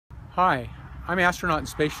Hi, I'm Astronaut and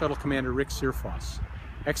Space Shuttle Commander Rick Searfoss,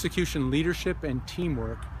 execution leadership and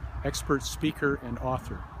teamwork expert speaker and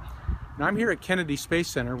author. And I'm here at Kennedy Space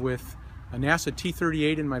Center with a NASA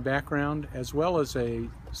T-38 in my background, as well as a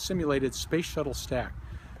simulated space shuttle stack,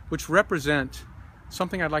 which represent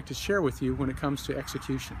something I'd like to share with you when it comes to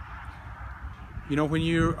execution. You know, when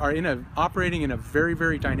you are operating in a very,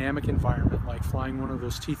 very dynamic environment, like flying one of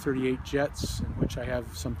those T-38 jets, in which I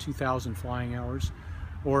have some 2,000 flying hours,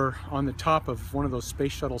 or on the top of one of those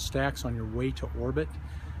space shuttle stacks on your way to orbit,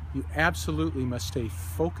 you absolutely must stay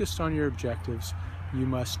focused on your objectives. You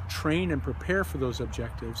must train and prepare for those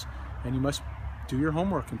objectives, and you must do your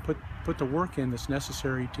homework and put the work in that's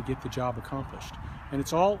necessary to get the job accomplished. And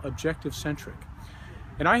it's all objective-centric.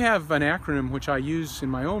 And I have an acronym which I use in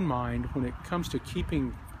my own mind when it comes to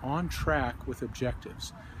keeping on track with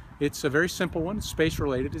objectives. It's a very simple one. It's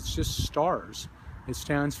space-related. It's just STARS. It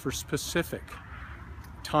stands for specific,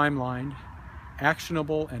 timeline,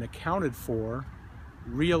 actionable and accounted for,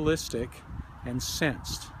 realistic, and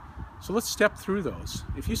sensed. So let's step through those.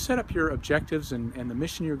 If you set up your objectives and the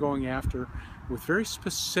mission you're going after with very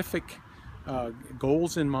specific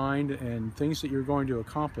goals in mind and things that you're going to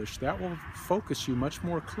accomplish, that will focus you much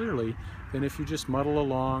more clearly than if you just muddle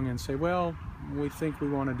along and say, well, we think we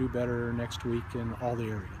want to do better next week in all the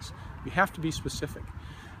areas. You have to be specific.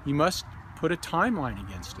 You must put a timeline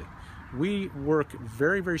against it. We work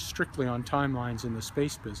very, very strictly on timelines in the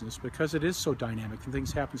space business because it is so dynamic and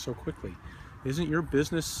things happen so quickly. Isn't your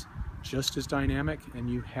business just as dynamic,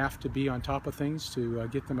 and you have to be on top of things to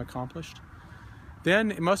get them accomplished?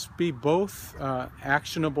 Then it must be both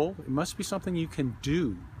actionable. It must be something you can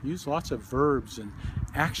do. Use lots of verbs and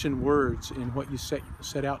action words in what you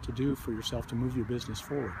set out to do for yourself to move your business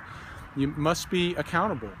forward. You must be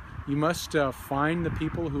accountable. You must find the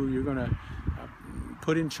people who you're going to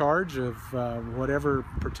put in charge of whatever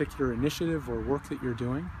particular initiative or work that you're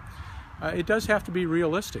doing. It does have to be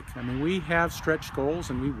realistic. I mean, we have stretch goals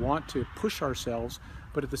and we want to push ourselves,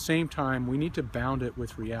 but at the same time, we need to bound it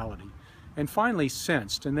with reality. And finally,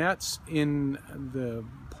 sensed, and that's in the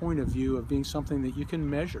point of view of being something that you can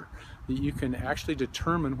measure, that you can actually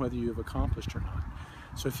determine whether you have accomplished or not.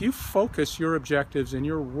 So if you focus your objectives and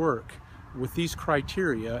your work with these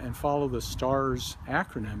criteria and follow the STARS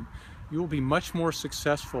acronym, you will be much more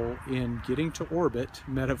successful in getting to orbit,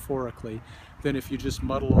 metaphorically, than if you just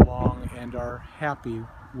muddle along and are happy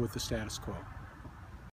with the status quo.